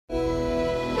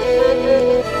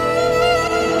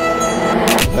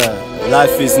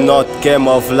Life is not game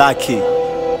of lucky.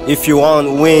 If you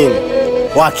want win,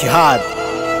 work hard.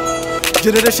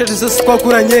 Generation zose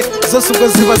twakuranye zose ubwo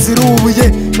ziba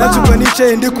zirubuye najubwo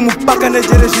nicaye ndi ku mupaka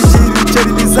negereje igihe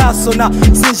ibiceri bizasona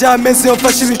sinjameze yo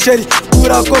mfashe ibiceri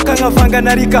urakoka nkavanga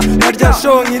narika narya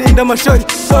show nkirinda amashori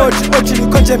oci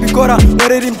niko nje mbikora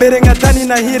nkorera imbere nka Dani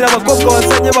nahira abakobwa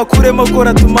wazanye bakuremo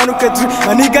kora tumanuke tu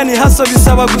maniga ni haso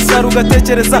bisaba gusara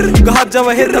ugatekereza ugahabya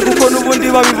abaheta kuko nubundi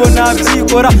babibona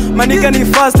byikora maniga ni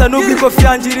faster nubwo ikofi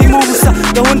yanjye irimo ubusa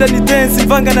gahunda ni dance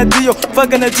mvanga na dio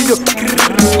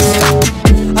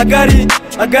I got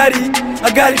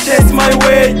it, chase my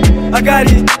way. I got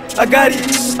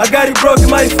it, broke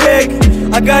my fake.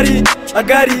 I got it,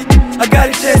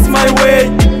 chase my way.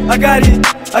 I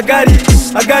got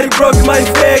it, broke my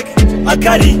fake.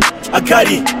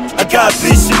 I got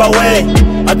fish in my way.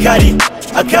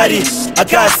 I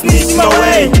got snitch my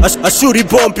way. I shoot a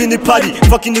bomb in the party.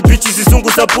 Fucking the bitches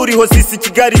izunguza buri ho zisi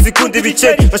Kigali zikunda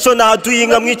ibiceri. Bashona haduye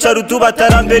nka mwicaru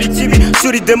dubatarambera ikibi.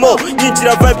 Shoot demo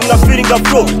nyinjira vibe nka feeling a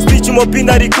flow. Speech mo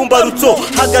binari kumbarutso.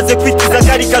 Hagaze kwitiza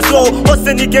gari kazo.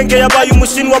 Hose ni genge yabaye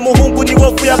umushinwa muhungu ni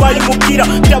wofu yabaye mukira.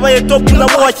 Byabaye top na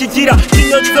mo wakigira.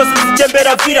 Kinyo zose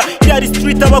zigembera vira. Yari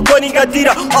street abakoni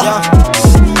ngadira.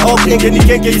 Oh genge ni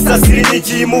genge isasiri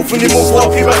niki move ni move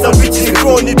wakwibaza wiki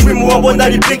grow ni dream wabona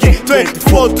ari big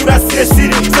 24 turasire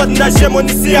siri so ndashemo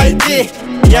ni CID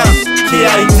yeah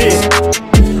CID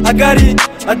I got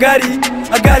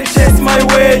it, chase my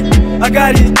way. I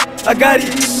got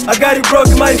it,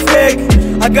 broke my fake.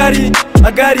 I got it,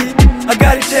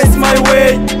 chase my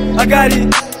way. I got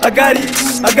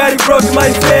it, broke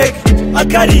my fake. I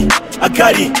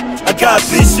got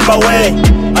fish in my way.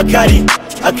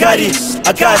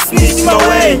 I got snitch my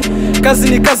way.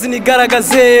 Kazi ni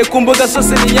garagaze kumboga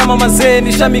sose ni yamamaze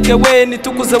nishamike we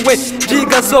nitukuze we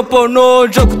jiga sopo no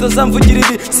joke tuzamvugira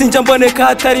ibi sinjya mboneka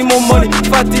hatari mu money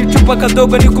fati icupa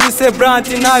kadogo ni kubise brand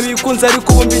nabikunze ari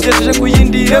kubumbijeje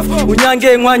kuyindi ref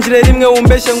unyange nkwangire rimwe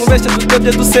umbeshe nkubeshe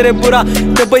dutebye duserebura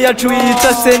tebo yacu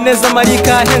yitase neza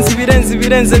marika henzi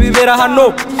birenze bibera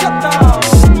hano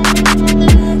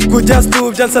Just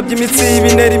to byansabye imitsi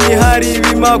ibinera imihari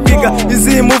bima kwiga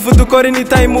izi move dukora ni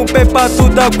time paper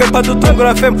tudakwepa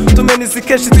dutungura fem tumena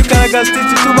izikeshi zikaraga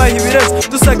stitch tubaha ibirenze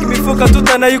dusaka imifuka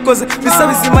tutanayikoze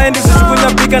bisaba izimaye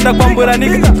ndizijugunya biga ndakwambura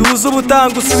niga duhuza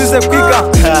ubutanga usubize kwiga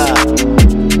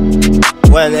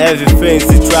When everything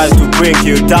tries to bring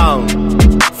you down,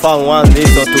 found one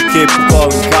reason to keep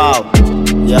going calm.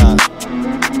 Yeah.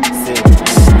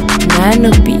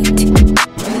 Nano beat.